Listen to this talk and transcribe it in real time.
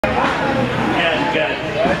And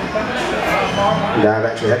I've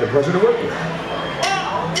actually had the pleasure to work with.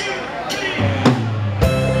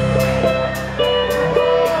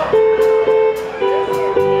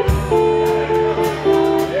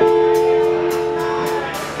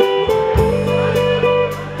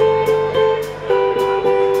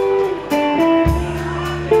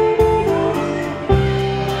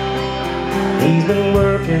 He's been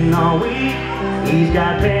working all week, he's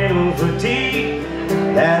got pain fatigue.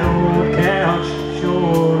 That old couch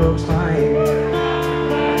sure looks fine.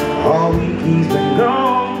 All week he's been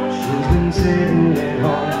gone, she's been sitting at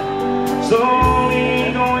home,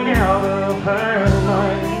 slowly going out of her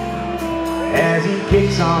mind. As he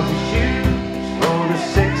kicks off his shoes for the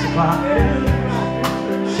 6 o'clock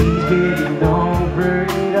news, she's getting all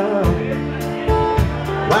hurried up.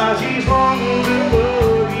 While she's walking the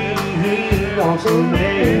boogie, he wants to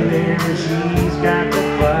lay there. She's got the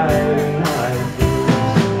Friday night blues.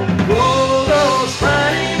 Oh, those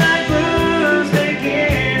Friday night blues, they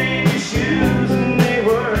get in your shoes and they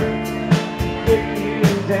work, get you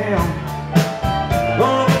down.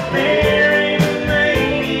 Oh, but there ain't a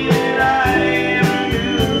lady that I ever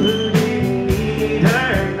knew who didn't need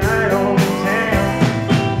her night on the town.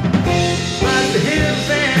 Like the hills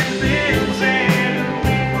and the bills and the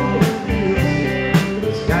people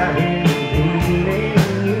it's got him being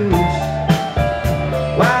used.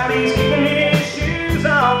 While he's keeping his shoes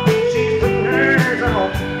off, she's putting hers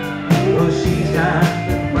on. Oh, she's got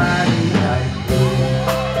the Friday night blues.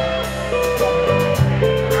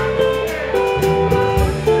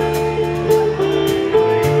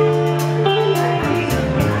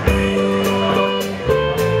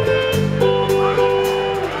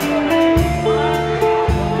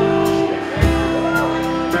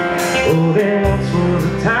 Oh, there once was a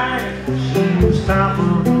time she was top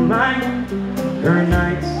of the line. Her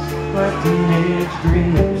nights were teenage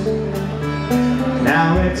dreams.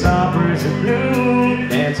 Now it's opposite noon,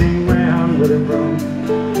 dancing round with a broom,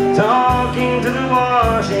 talking to the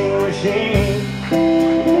washing machine.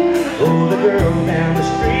 Oh, the girl down the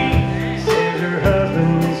street says her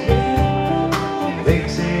husband is gay.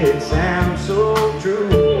 Makes it sound so true.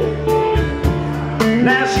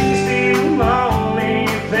 Now she's still lonely,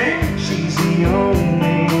 thinks she's the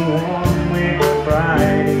only one with a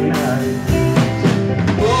Friday night.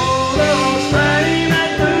 Oh, those Friday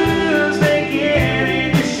night blues, they get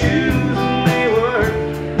in your shoes and they work,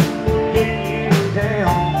 get you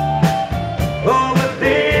down. Oh, but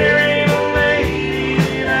there ain't a lady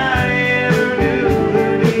that I ever knew who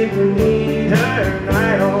didn't need her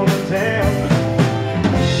night on the town.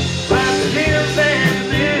 Like the hills and the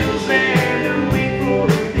bills and the week for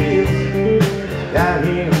the deals, got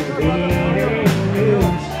him being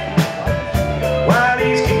used. While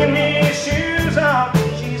he's kicking his shoes off,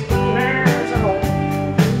 she's putting hers on.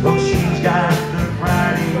 Oh, she's got the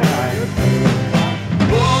Friday night blues.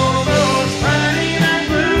 Oh, those Friday night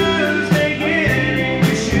blues, they get in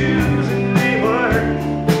your shoes and they work,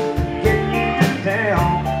 get you down.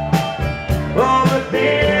 Oh, but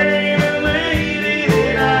there ain't a lady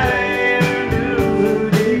that I ever knew who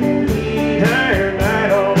didn't need her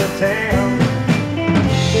night on the town.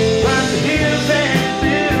 But the hills and the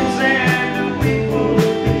bills and the week full of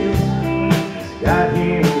bills got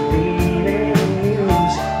him being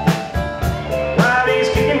used. While he's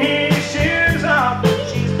kicking his shoes off,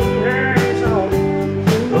 she's putting hers on.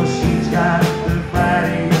 Oh, she's got the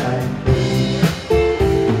Friday night blues.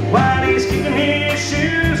 While he's kicking his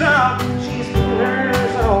shoes off, she's putting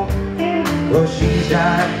hers on. Oh, she's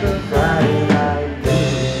got the Friday night blues.